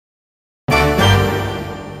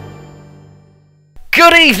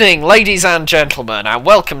Good evening, ladies and gentlemen, and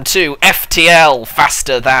welcome to FTL,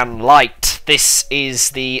 Faster Than Light. This is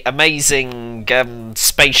the amazing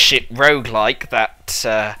spaceship roguelike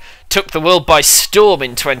that took the world by storm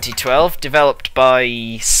in 2012, developed by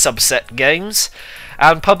Subset Games,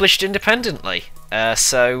 and published independently.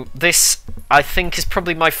 So this, I think, is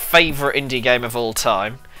probably my favourite indie game of all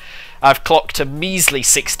time. I've clocked a measly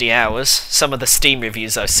 60 hours. Some of the Steam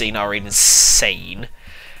reviews I've seen are insane.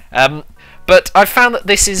 But I've found that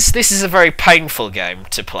this is a very painful game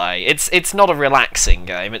to play. It's not a relaxing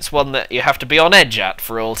game. It's one that you have to be on edge at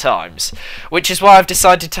for all times. Which is why I've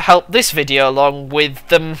decided to help this video along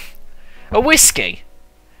with a whiskey.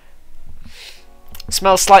 It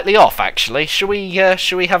smells slightly off, actually. Shall we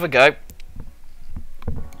have a go?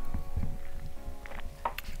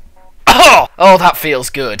 Oh, that feels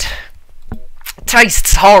good.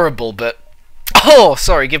 Tastes horrible, but oh,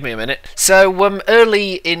 sorry, give me a minute. So,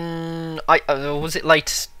 early in, was it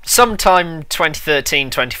late? Sometime 2013,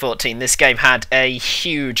 2014, this game had a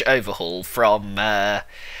huge overhaul from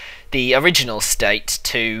the original state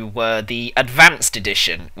to the Advanced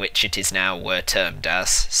Edition, which it is now termed as.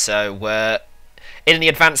 So, in the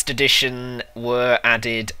Advanced Edition were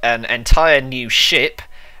added an entire new ship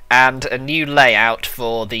and a new layout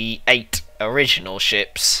for the 8 original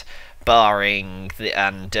ships, barring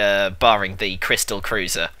the Crystal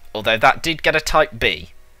Cruiser, although that did get a Type B.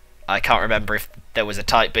 I can't remember if there was a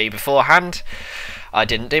Type B beforehand. I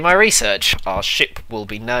didn't do my research. Our ship will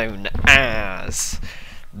be known as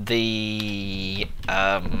the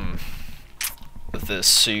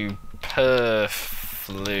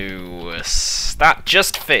Superfluous. That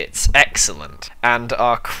just fits. Excellent. And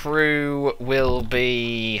our crew will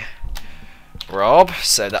be Rob,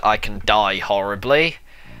 so that I can die horribly.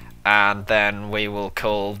 And then we will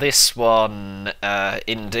call this one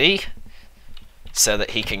Indy, so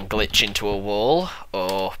that he can glitch into a wall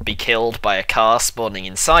or be killed by a car spawning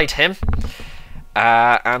inside him.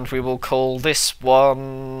 And we will call this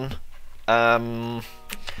one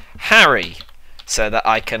Harry, so that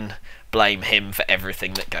I can blame him for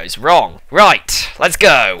everything that goes wrong. Right, let's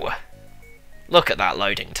go! Look at that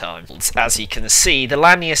loading time. As you can see, the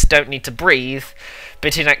Lanius don't need to breathe,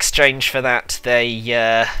 but in exchange for that,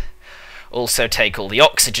 they also take all the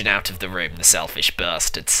oxygen out of the room, the selfish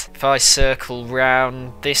bastards. If I circle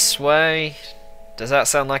round this way, does that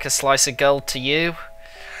sound like a slice of gold to you?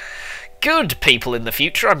 Good, people in the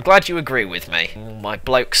future, I'm glad you agree with me. My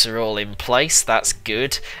blokes are all in place, that's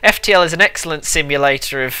good. FTL is an excellent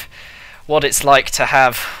simulator of what it's like to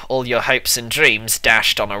have all your hopes and dreams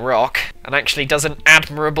dashed on a rock, and actually does an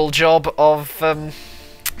admirable job of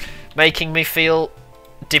making me feel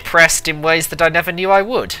depressed in ways that I never knew I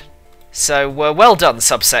would. So, well done,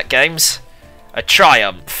 Subset Games. A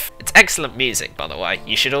triumph. It's excellent music, by the way.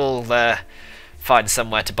 You should all find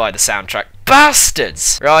somewhere to buy the soundtrack.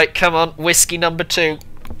 Bastards! Right, come on, whiskey number 2.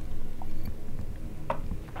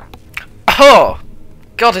 Oh!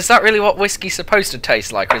 God, is that really what whiskey's supposed to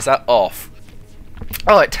taste like, or is that off?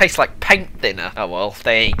 Oh, it tastes like paint thinner. Oh well,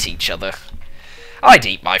 they eat each other. I'd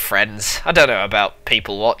eat my friends. I don't know about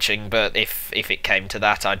people watching, but if it came to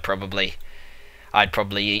that, I'd probably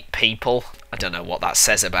eat people. I don't know what that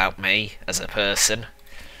says about me as a person.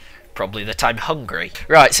 Probably that I'm hungry.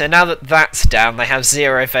 Right, so now that that's down, they have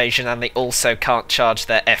 0 evasion and they also can't charge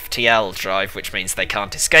their FTL drive, which means they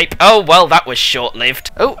can't escape. Oh, well, that was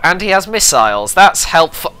short-lived. Oh, and he has missiles. That's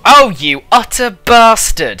helpful. Oh, you utter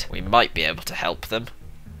bastard! We might be able to help them.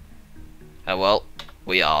 Oh, well,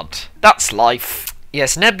 we aren't. That's life.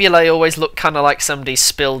 Yes, nebulae always look kind of like somebody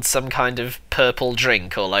spilled some kind of purple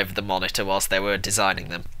drink all over the monitor whilst they were designing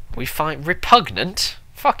them. We find repugnant?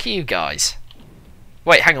 Fuck you guys.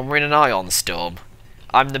 Wait, hang on, we're in an ion storm.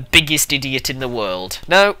 I'm the biggest idiot in the world.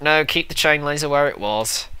 No, keep the chain laser where it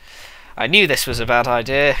was. I knew this was a bad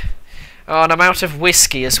idea. Oh, and I'm out of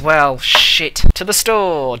whiskey as well. Shit. To the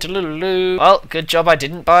store. Well, good job I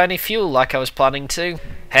didn't buy any fuel like I was planning to.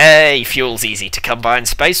 Hey, fuel's easy to come by in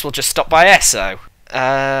space. We'll just stop by Esso.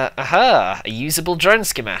 A usable drone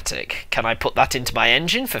schematic. Can I put that into my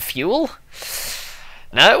engine for fuel?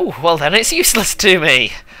 No? Well, then it's useless to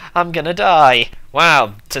me. I'm gonna die.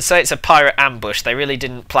 Wow, to say it's a pirate ambush, they really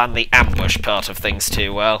didn't plan the ambush part of things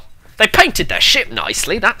too well. They painted their ship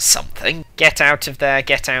nicely, that's something. Get out of there,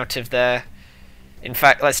 get out of there. In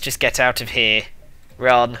fact, let's just get out of here.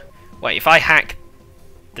 Run. Wait, if I hack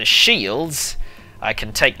the shields, I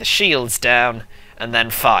can take the shields down and then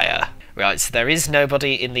fire. Right, so there is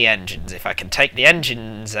nobody in the engines. If I can take the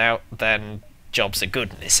engines out, then jobs are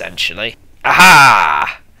good, essentially.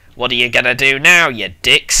 Aha! What are you gonna do now, you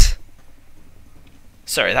dicks?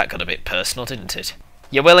 Sorry, that got a bit personal, didn't it?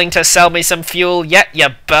 You willing to sell me some fuel yet, you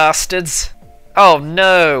bastards? Oh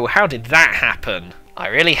no, how did that happen? I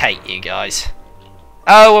really hate you guys.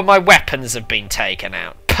 Oh, and my weapons have been taken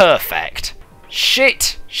out. Perfect.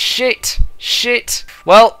 Shit, shit, shit.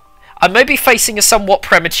 Well, I may be facing a somewhat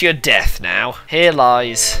premature death now. Here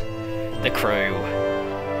lies the crew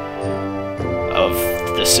of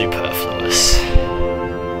the Superfluous.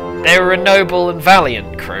 They were a noble and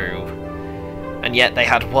valiant crew, and yet they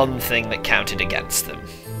had one thing that counted against them.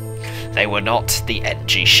 They were not the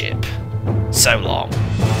NG ship. So long.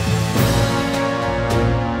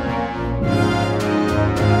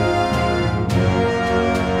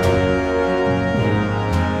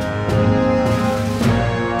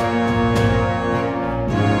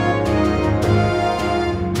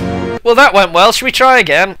 Well, that went well. Should we try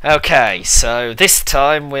again? Okay, so this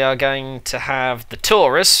time we are going to have the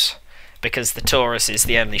Taurus, because the Taurus is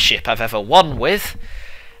the only ship I've ever won with,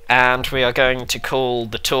 and we are going to call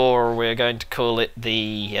the we're going to call it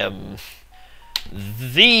the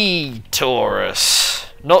Taurus.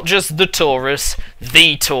 Not just the Taurus,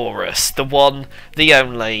 the Taurus. The one, the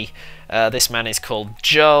only. This man is called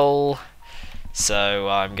Joel, so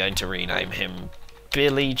I'm going to rename him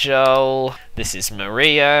Billy Joel. This is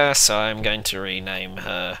Maria, so I'm going to rename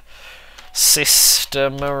her Sister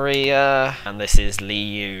Maria. And this is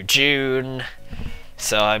Liu June,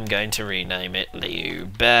 so I'm going to rename it Liu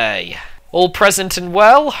Bei. All present and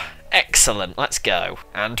well? Excellent, let's go.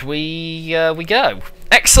 And we go.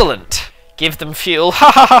 Excellent! Give them fuel. Ha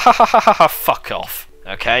ha ha ha ha ha ha, fuck off.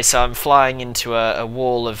 Okay, so I'm flying into a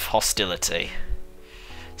wall of hostility.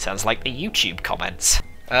 Sounds like the YouTube comments.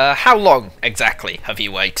 How long exactly have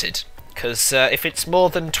you waited? Because if it's more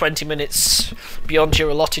than 20 minutes beyond your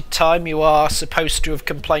allotted time, you are supposed to have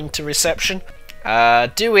complained to reception.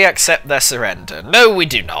 Do we accept their surrender? No, we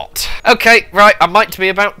do not. Okay, right, I might be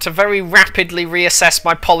about to very rapidly reassess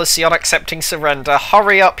my policy on accepting surrender.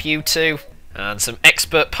 Hurry up, you two. And some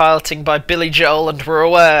expert piloting by Billy Joel, and we're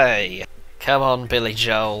away. Come on, Billy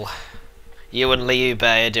Joel. You and Liu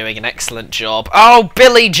Bei are doing an excellent job. Oh,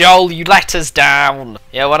 Billy Joel, you let us down.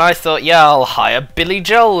 Yeah, when I thought, yeah, I'll hire Billy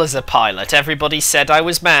Joel as a pilot, everybody said I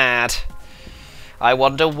was mad. I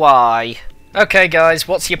wonder why. Okay, guys,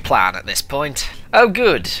 what's your plan at this point? Oh,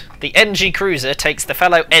 good. The NG cruiser takes the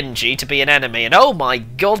fellow NG to be an enemy, and oh my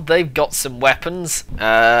god, they've got some weapons.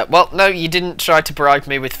 Well, no, you didn't try to bribe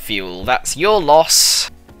me with fuel. That's your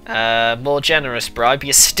loss. More generous bribe.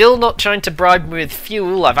 You're still not trying to bribe me with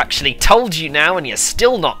fuel. I've actually told you now, and you're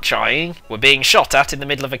still not trying. We're being shot at in the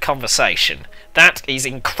middle of a conversation. That is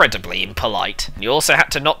incredibly impolite. You also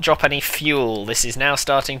had to not drop any fuel. This is now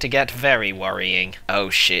starting to get very worrying. Oh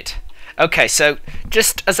shit. Okay, so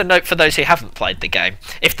just as a note for those who haven't played the game,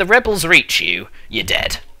 if the rebels reach you, you're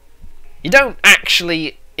dead. You don't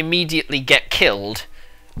actually immediately get killed,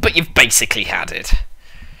 but you've basically had it.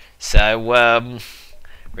 So,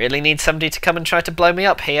 really need somebody to come and try to blow me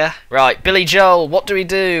up here. Right, Billy Joel, what do we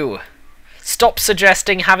do? Stop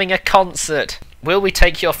suggesting having a concert. Will we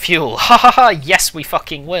take your fuel? Ha ha ha, yes we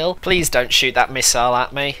fucking will. Please don't shoot that missile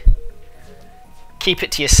at me. Keep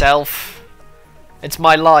it to yourself. It's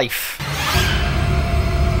my life.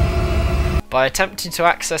 By attempting to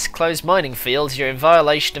access closed mining fields, you're in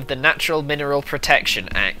violation of the Natural Mineral Protection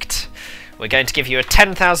Act. We're going to give you a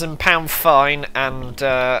 £10,000 fine and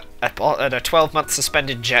a 12-month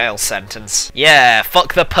suspended jail sentence. Yeah,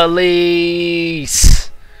 fuck the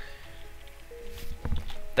police!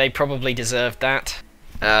 They probably deserved that.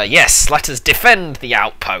 Yes, let us defend the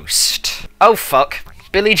outpost. Oh fuck.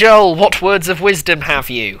 Billy Joel, what words of wisdom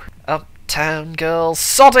have you? Uptown girl.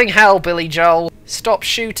 Sodding hell, Billy Joel. Stop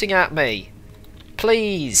shooting at me.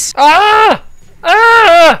 Please. Ah!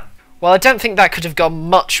 Ah! Well, I don't think that could have gone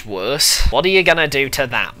much worse. What are you gonna do to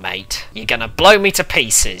that, mate? You're gonna blow me to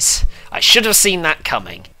pieces. I should have seen that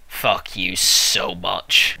coming. Fuck you so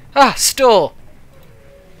much. Ah, store.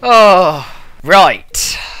 Oh,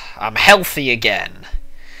 right. I'm healthy again.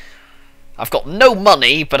 I've got no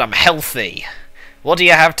money, but I'm healthy. What do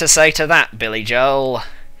you have to say to that, Billy Joel?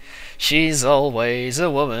 She's always a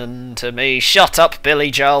woman to me. Shut up, Billy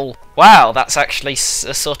Joel. Wow, that's actually a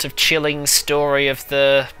sort of chilling story of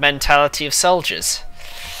the mentality of soldiers.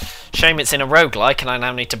 Shame it's in a roguelike and I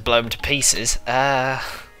now need to blow him to pieces.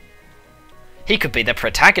 He could be the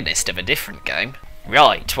protagonist of a different game.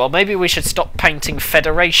 Right, well maybe we should stop painting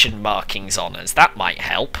Federation markings on us. That might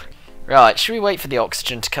help. Right, should we wait for the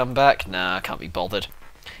oxygen to come back? Nah, I can't be bothered.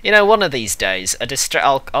 You know, one of these days,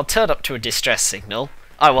 I'll turn up to a distress signal,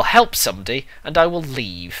 I will help somebody, and I will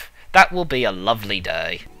leave. That will be a lovely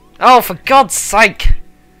day. Oh, for God's sake!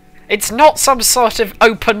 It's not some sort of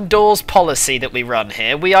open doors policy that we run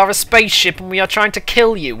here. We are a spaceship and we are trying to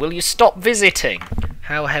kill you. Will you stop visiting?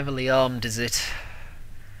 How heavily armed is it?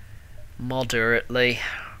 Moderately.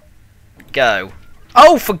 Go.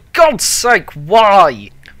 Oh, for God's sake, why?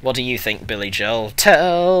 What do you think, Billy Joel?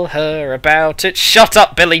 Tell her about it. Shut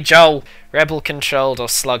up, Billy Joel! Rebel-controlled or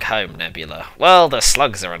slug-home nebula? Well, the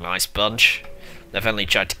slugs are a nice bunch. They've only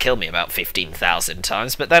tried to kill me about 15,000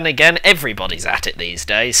 times, but then again, everybody's at it these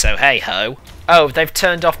days, so hey-ho. Oh, they've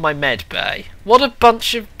turned off my med bay. What a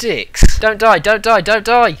bunch of dicks. Don't die, don't die, don't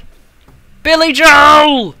die! Billy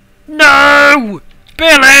Joel! No!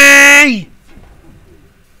 Billy!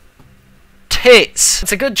 Tits!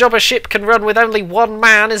 It's a good job a ship can run with only one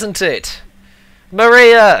man, isn't it?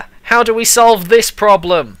 Maria, how do we solve this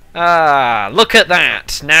problem? Ah, look at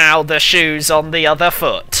that. Now the shoe's on the other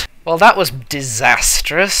foot. Well, that was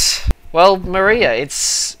disastrous. Well, Maria,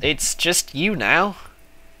 it's just you now.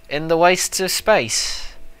 In the waste of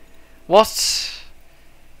space. What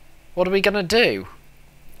are we gonna do?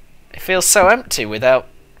 It feels so empty without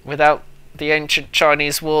the ancient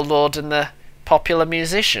Chinese warlord and the popular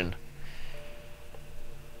musician.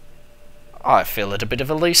 I feel at a bit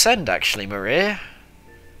of a loose end, actually, Maria.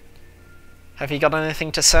 Have you got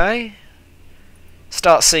anything to say?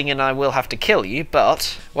 Start singing I Will Have to Kill You,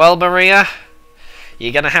 but... Well, Maria,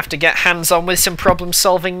 you're gonna have to get hands-on with some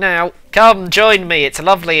problem-solving now. Come, join me, it's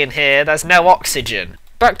lovely in here, there's no oxygen.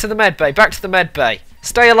 Back to the medbay, back to the medbay.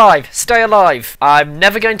 Stay alive, stay alive. I'm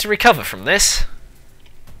never going to recover from this.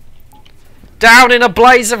 Down in a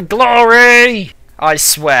blaze of glory! I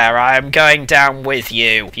swear I am going down with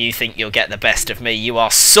you. If you think you'll get the best of me, you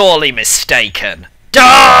are sorely mistaken.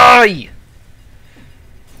 Die!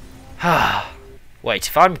 Wait,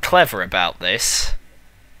 if I'm clever about this,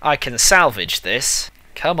 I can salvage this.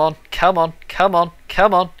 Come on, come on, come on,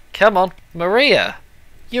 come on, come on. Maria,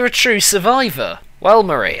 you're a true survivor. Well,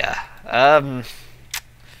 Maria, I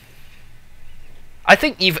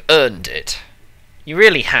think you've earned it. You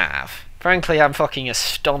really have. Frankly, I'm fucking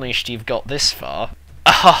astonished you've got this far.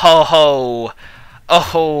 Oh,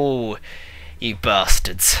 oh, you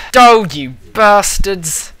bastards. Oh, you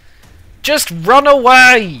bastards. Just run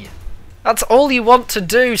away. That's all you want to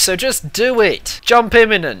do, so just do it. Jump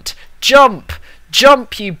imminent. Jump.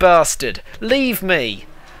 Jump, you bastard. Leave me.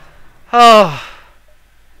 Oh.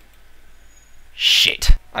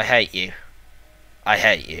 Shit. I hate you. I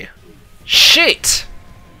hate you. Shit!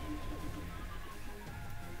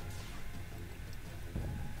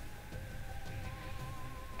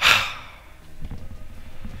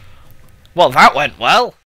 Well, that went well.